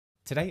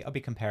Today I'll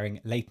be comparing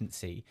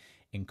latency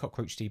in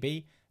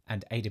CockroachDB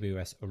and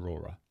AWS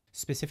Aurora,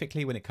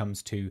 specifically when it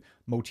comes to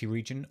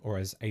multi-region, or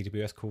as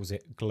AWS calls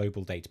it,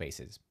 global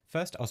databases.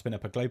 First, I'll spin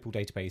up a global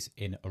database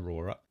in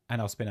Aurora,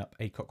 and I'll spin up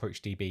a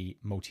CockroachDB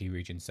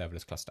multi-region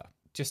serverless cluster.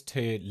 Just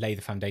to lay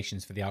the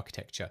foundations for the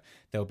architecture,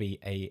 there'll be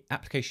an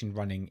application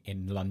running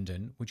in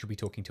London, which will be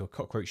talking to a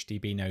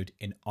CockroachDB node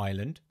in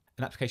Ireland,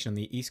 an application on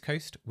the East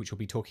Coast, which will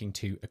be talking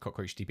to a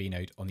CockroachDB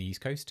node on the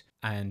East Coast.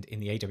 And in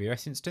the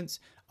AWS instance,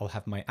 I'll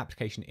have my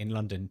application in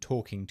London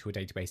talking to a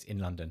database in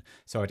London.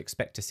 So I'd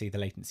expect to see the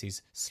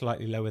latencies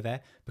slightly lower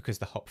there because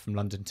the hop from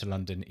London to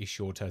London is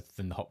shorter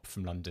than the hop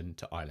from London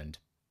to Ireland.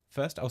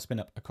 First, I'll spin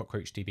up a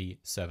CockroachDB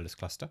serverless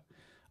cluster.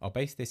 I'll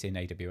base this in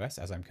AWS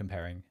as I'm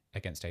comparing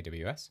against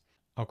AWS.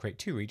 I'll create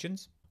two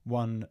regions.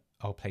 One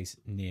I'll place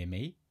near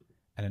me,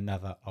 and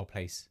another I'll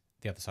place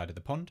the other side of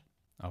the pond.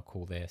 I'll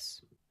call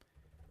this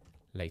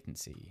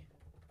latency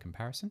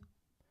comparison,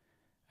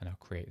 and I'll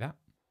create that.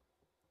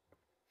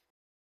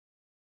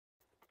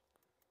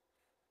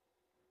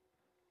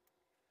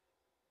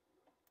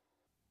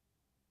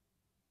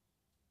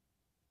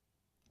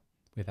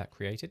 With that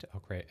created,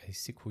 I'll create a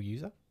SQL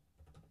user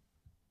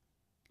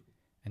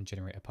and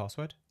generate a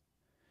password.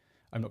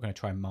 I'm not going to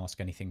try and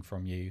mask anything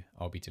from you.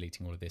 I'll be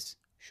deleting all of this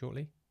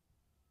shortly.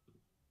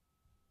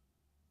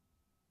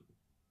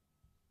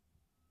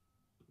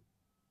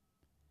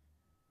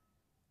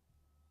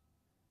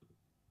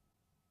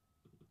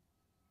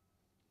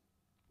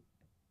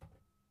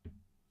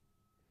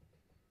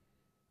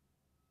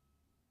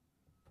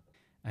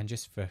 And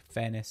just for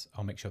fairness,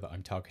 I'll make sure that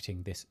I'm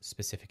targeting this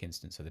specific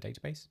instance of the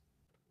database.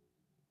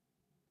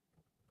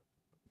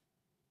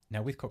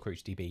 Now with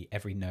CockroachDB,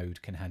 every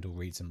node can handle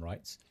reads and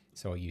writes,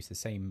 so I'll use the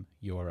same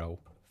URL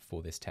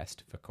for this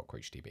test for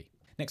CockroachDB.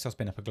 Next, I'll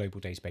spin up a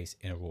global database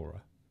in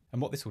Aurora.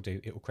 And what this will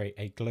do, it will create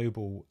a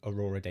global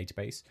Aurora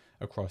database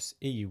across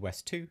EU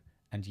West 2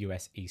 and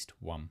US East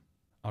 1.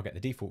 I'll get the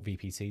default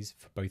VPCs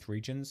for both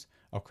regions.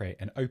 I'll create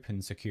an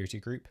open security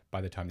group.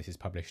 By the time this is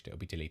published, it'll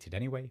be deleted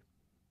anyway.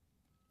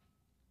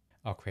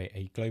 I'll create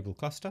a global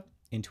cluster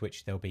into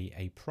which there'll be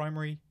a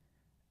primary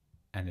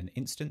and an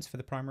instance for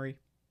the primary,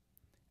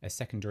 a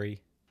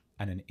secondary,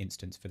 and an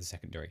instance for the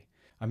secondary.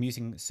 I'm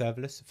using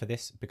serverless for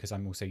this because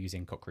I'm also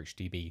using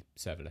CockroachDB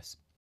serverless.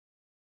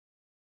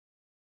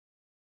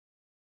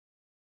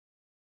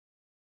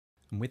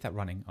 And with that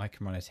running, I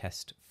can run a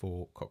test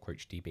for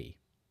CockroachDB.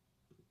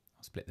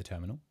 I'll split the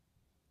terminal.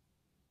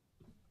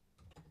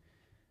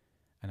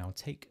 And I'll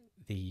take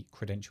the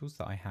credentials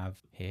that I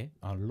have here.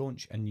 I'll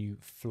launch a new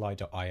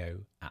fly.io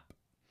app.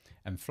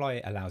 And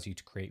Fly allows you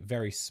to create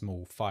very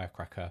small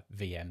Firecracker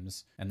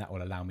VMs, and that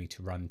will allow me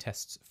to run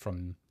tests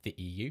from the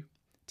EU,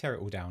 tear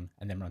it all down,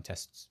 and then run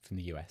tests from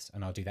the US.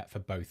 And I'll do that for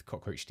both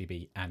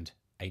CockroachDB and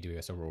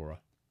AWS Aurora.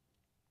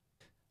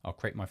 I'll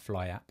create my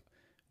Fly app,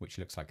 which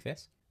looks like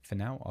this. For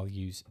now, I'll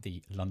use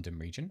the London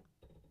region,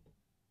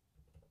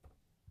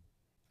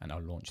 and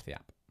I'll launch the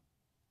app.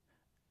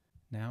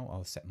 Now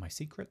I'll set my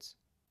secrets.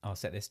 I'll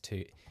set this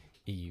to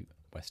EU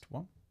West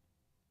 1.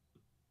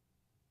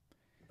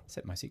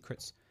 Set my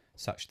secrets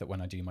such that when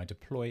I do my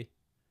deploy,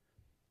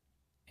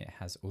 it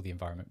has all the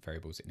environment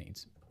variables it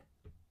needs.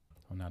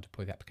 I'll now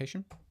deploy the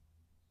application.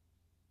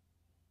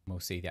 We'll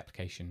see the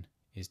application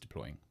is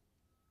deploying.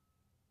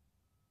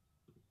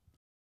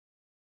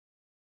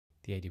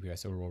 The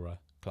AWS Aurora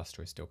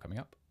cluster is still coming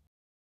up.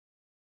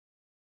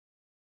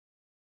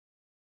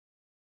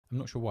 I'm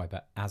not sure why,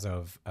 but as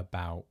of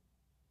about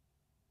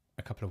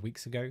a couple of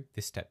weeks ago,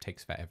 this step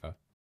takes forever.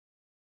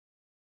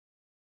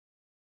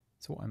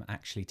 So what I'm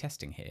actually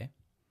testing here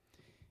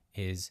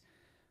is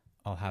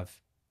I'll have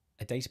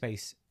a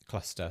database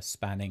cluster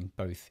spanning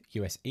both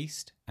US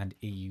East and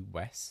EU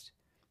West,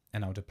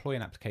 and I'll deploy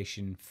an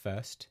application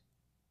first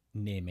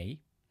near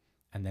me,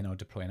 and then I'll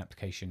deploy an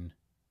application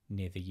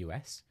near the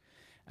US,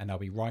 and I'll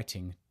be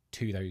writing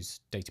to those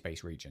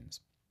database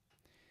regions.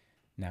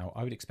 Now,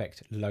 I would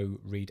expect low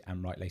read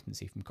and write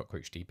latency from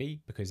CockroachDB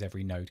because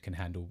every node can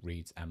handle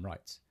reads and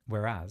writes.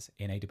 Whereas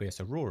in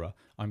AWS Aurora,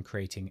 I'm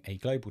creating a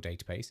global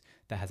database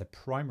that has a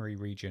primary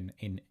region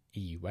in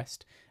EU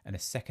West and a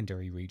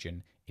secondary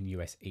region in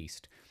US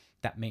East.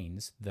 That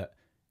means that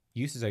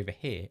users over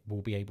here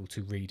will be able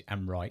to read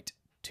and write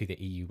to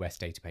the EU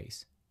West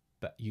database,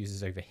 but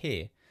users over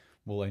here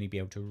will only be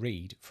able to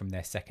read from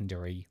their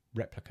secondary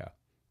replica.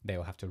 They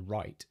will have to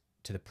write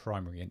to the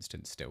primary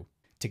instance still.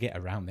 To get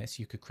around this,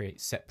 you could create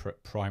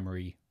separate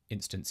primary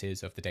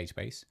instances of the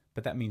database,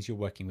 but that means you're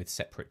working with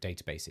separate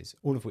databases,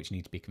 all of which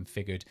need to be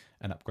configured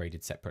and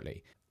upgraded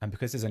separately. And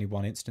because there's only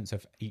one instance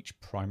of each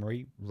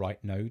primary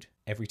write node,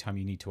 every time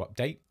you need to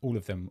update, all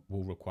of them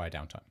will require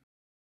downtime.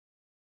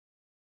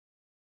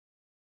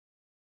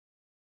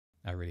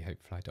 I really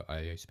hope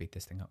fly.io speed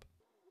this thing up.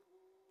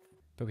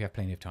 But we have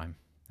plenty of time,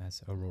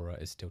 as Aurora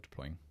is still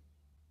deploying.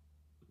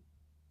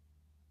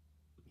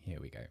 Here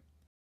we go.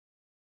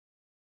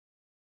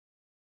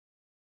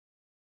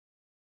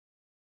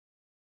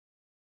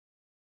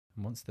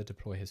 And once the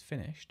deploy has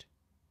finished,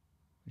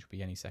 which will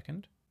be any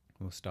second,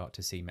 we'll start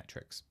to see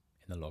metrics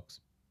in the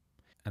logs.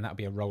 and that'll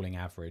be a rolling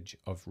average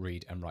of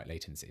read and write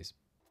latencies.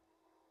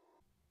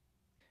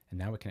 And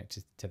now we're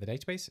connected to the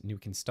database, and you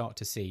can start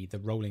to see the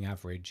rolling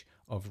average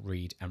of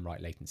read and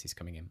write latencies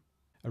coming in.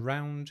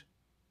 Around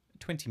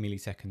 20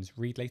 milliseconds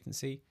read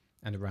latency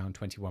and around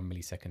 21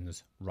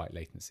 milliseconds write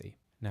latency.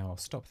 Now I'll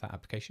stop that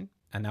application,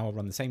 and now I'll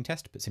run the same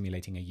test but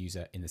simulating a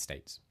user in the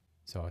States.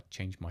 So I'll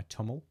change my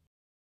TOML.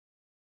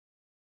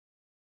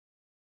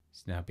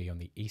 It's now be on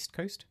the East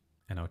Coast,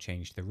 and I'll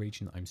change the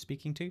region that I'm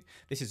speaking to.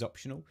 This is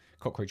optional.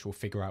 Cockroach will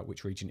figure out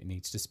which region it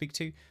needs to speak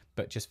to,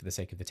 but just for the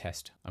sake of the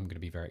test, I'm going to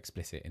be very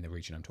explicit in the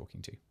region I'm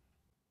talking to.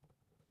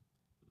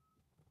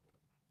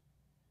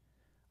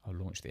 I'll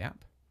launch the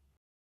app.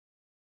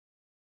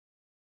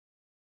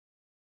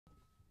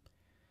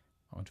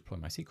 I'll deploy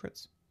my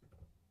secrets.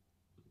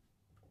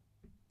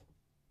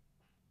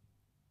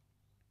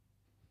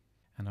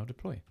 And I'll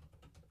deploy.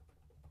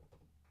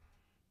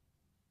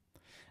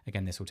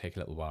 Again, this will take a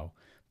little while,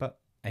 but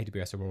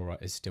AWS Aurora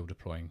is still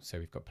deploying, so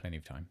we've got plenty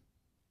of time.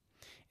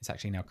 It's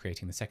actually now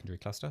creating the secondary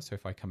cluster, so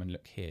if I come and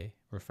look here,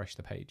 refresh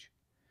the page,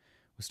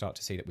 we'll start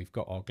to see that we've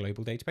got our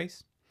global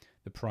database,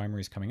 the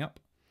primary is coming up,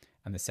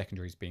 and the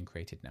secondary is being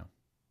created now.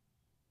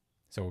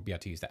 So we'll be able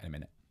to use that in a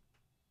minute.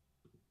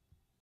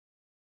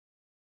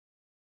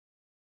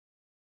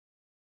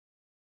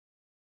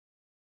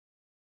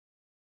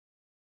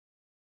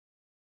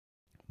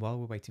 While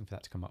we're waiting for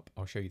that to come up,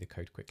 I'll show you the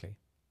code quickly.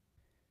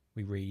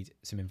 We read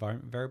some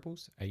environment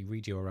variables, a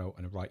read URL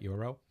and a write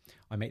URL.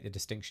 I make the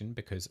distinction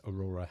because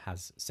Aurora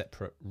has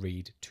separate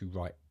read to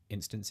write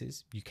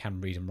instances. You can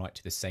read and write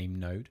to the same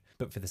node,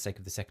 but for the sake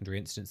of the secondary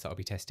instance that I'll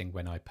be testing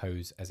when I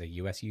pose as a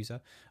US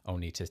user, I'll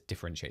need to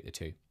differentiate the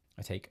two.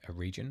 I take a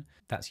region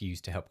that's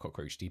used to help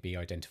CockroachDB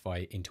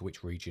identify into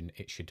which region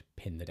it should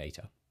pin the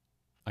data.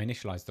 I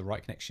initialize the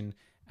write connection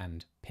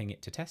and ping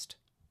it to test,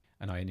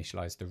 and I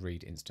initialize the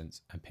read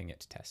instance and ping it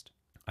to test.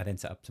 I then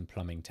set up some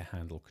plumbing to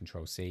handle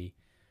Control-C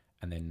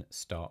and then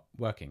start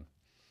working.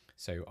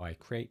 So I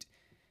create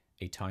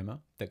a timer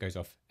that goes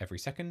off every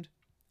second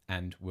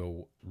and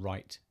will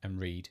write and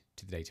read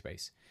to the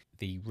database.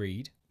 The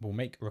read will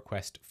make a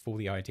request for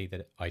the ID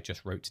that I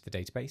just wrote to the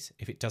database.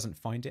 If it doesn't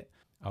find it,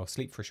 I'll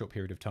sleep for a short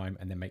period of time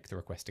and then make the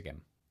request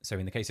again. So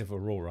in the case of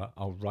Aurora,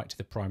 I'll write to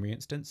the primary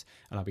instance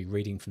and I'll be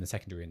reading from the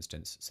secondary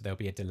instance. So there'll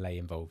be a delay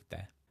involved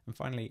there. And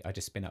finally, I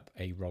just spin up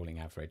a rolling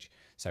average.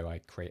 So I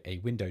create a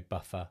windowed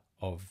buffer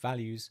of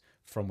values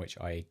from which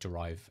I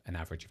derive an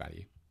average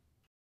value.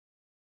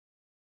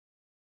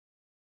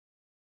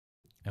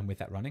 And with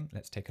that running,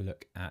 let's take a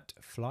look at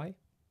Fly.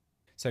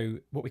 So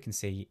what we can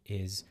see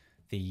is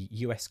the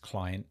US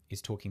client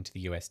is talking to the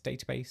US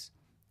database,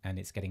 and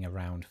it's getting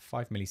around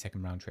 5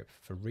 millisecond round trip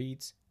for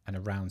reads and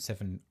around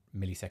 7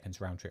 milliseconds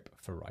round trip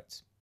for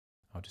writes.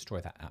 I'll destroy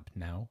that app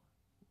now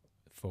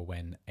for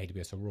when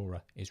AWS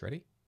Aurora is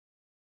ready.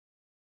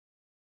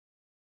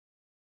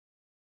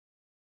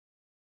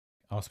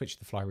 I'll switch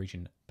the Fly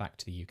region back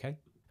to the UK, and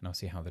I'll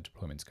see how the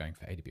deployment's going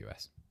for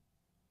AWS.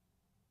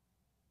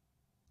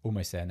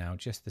 Almost there now,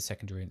 just the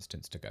secondary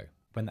instance to go.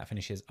 When that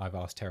finishes, I've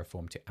asked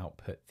Terraform to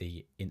output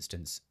the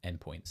instance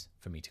endpoints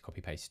for me to copy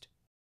paste.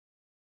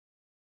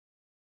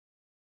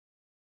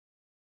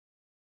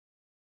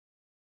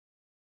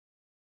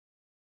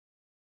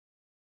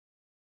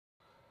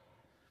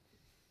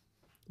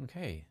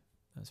 Okay,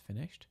 that's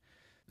finished.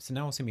 So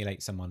now I'll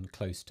simulate someone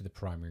close to the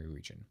primary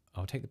region.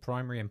 I'll take the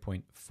primary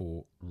endpoint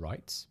for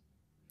writes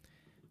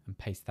and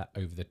paste that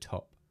over the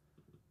top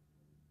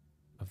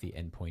of the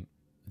endpoint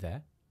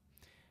there.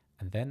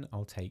 And then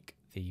I'll take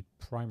the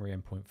primary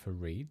endpoint for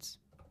reads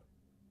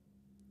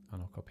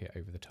and I'll copy it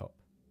over the top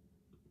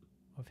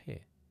of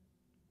here.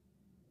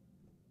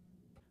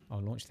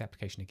 I'll launch the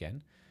application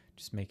again,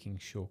 just making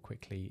sure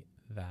quickly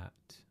that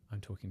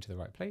I'm talking to the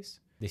right place.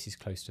 This is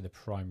close to the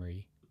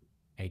primary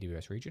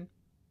AWS region.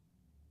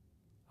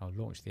 I'll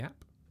launch the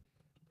app.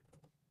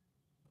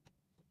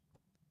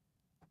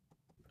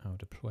 I'll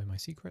deploy my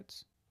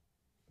secrets.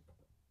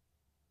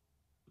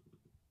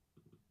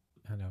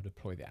 And I'll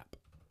deploy the app.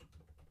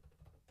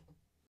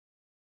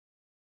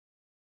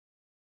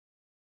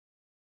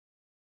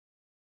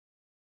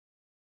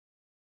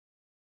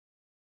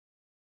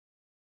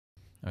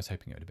 I was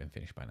hoping it would have been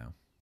finished by now.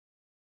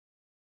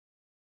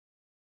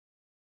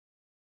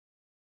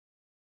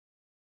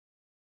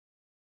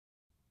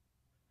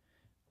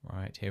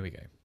 Right, here we go.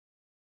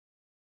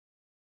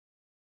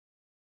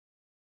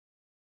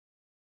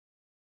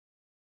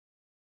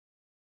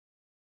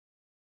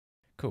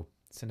 Cool,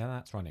 so now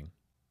that's running.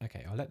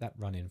 Okay, I'll let that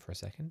run in for a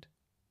second.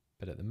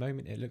 But at the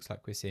moment, it looks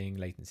like we're seeing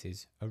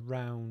latencies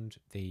around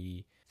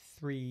the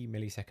 3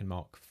 millisecond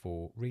mark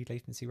for read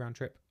latency round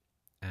trip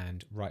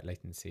and write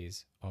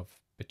latencies of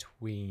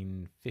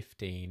between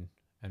 15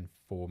 and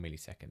 4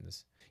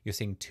 milliseconds. You're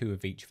seeing 2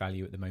 of each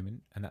value at the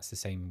moment, and that's the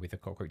same with the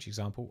Cockroach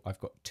example. I've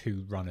got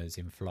 2 runners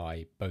in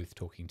Fly, both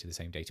talking to the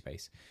same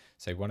database.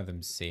 So one of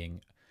them's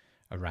seeing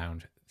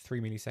around 3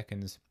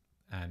 milliseconds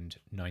and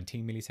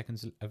 19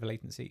 milliseconds of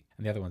latency,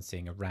 and the other one's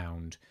seeing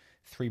around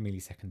 3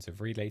 milliseconds of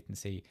read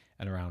latency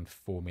and around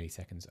 4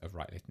 milliseconds of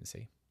write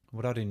latency.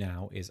 What I'll do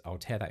now is I'll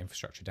tear that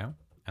infrastructure down.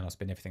 and I'll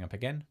spin everything up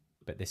again,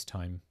 but this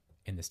time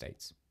in the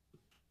States.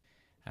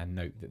 And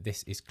note that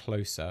this is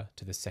closer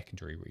to the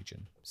secondary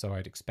region, so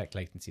I'd expect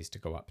latencies to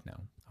go up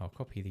now. I'll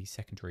copy the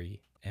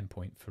secondary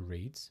endpoint for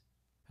reads,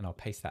 and I'll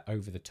paste that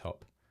over the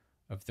top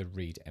of the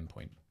read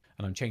endpoint.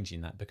 And I'm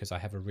changing that because I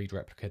have a read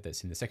replica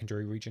that's in the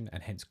secondary region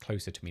and hence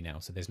closer to me now,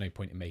 so there's no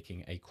point in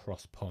making a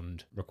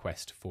cross-pond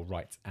request for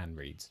writes and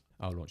reads.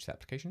 I'll launch the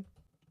application.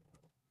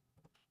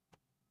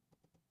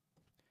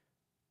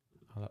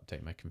 I'll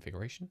update my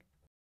configuration.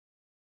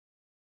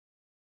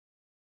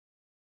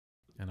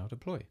 And I'll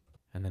deploy.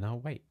 And then I'll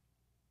wait.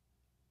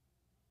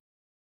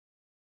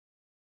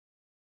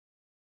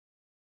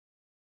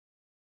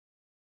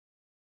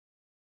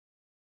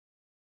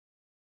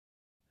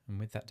 And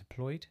with that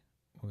deployed,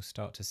 we'll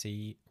start to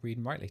see read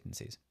and write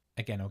latencies.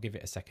 Again, I'll give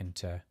it a second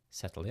to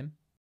settle in.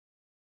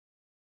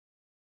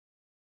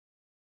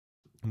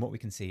 And what we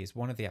can see is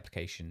one of the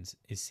applications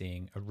is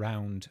seeing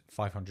around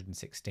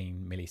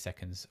 516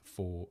 milliseconds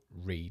for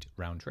read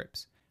round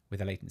trips,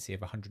 with a latency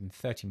of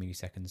 130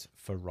 milliseconds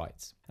for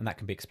writes. And that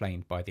can be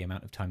explained by the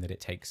amount of time that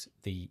it takes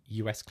the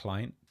US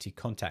client to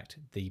contact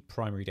the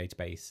primary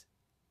database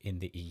in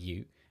the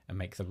EU and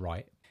make the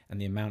write, and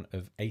the amount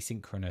of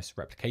asynchronous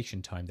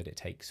replication time that it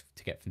takes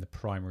to get from the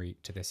primary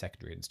to the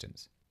secondary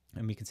instance.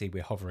 And we can see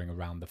we're hovering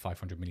around the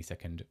 500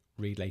 millisecond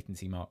read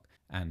latency mark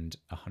and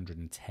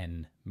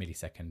 110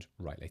 millisecond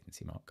write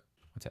latency mark.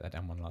 I'll take that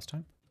down one last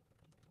time.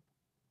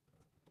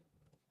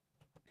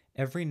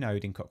 Every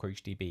node in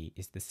CockroachDB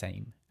is the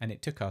same, and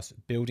it took us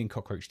building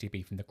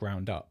CockroachDB from the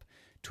ground up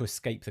to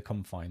escape the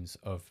confines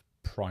of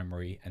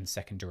primary and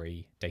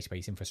secondary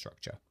database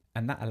infrastructure.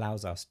 And that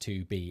allows us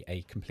to be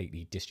a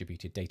completely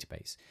distributed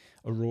database.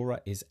 Aurora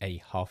is a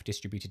half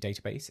distributed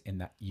database in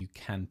that you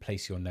can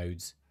place your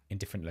nodes in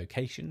different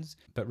locations,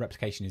 but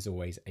replication is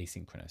always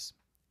asynchronous.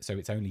 So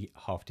it's only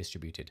half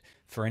distributed.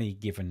 For any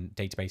given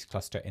database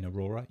cluster in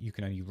Aurora, you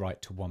can only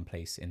write to one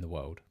place in the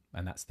world,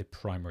 and that's the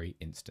primary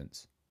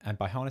instance. And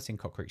by harnessing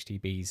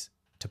CockroachDB's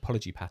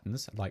topology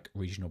patterns, like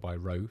regional by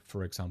row,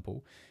 for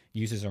example,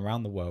 users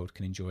around the world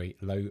can enjoy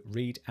low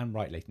read and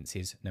write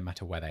latencies no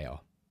matter where they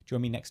are.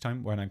 Join me next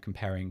time when I'm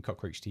comparing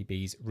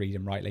CockroachDB's read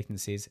and write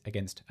latencies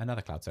against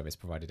another cloud service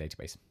provider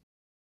database.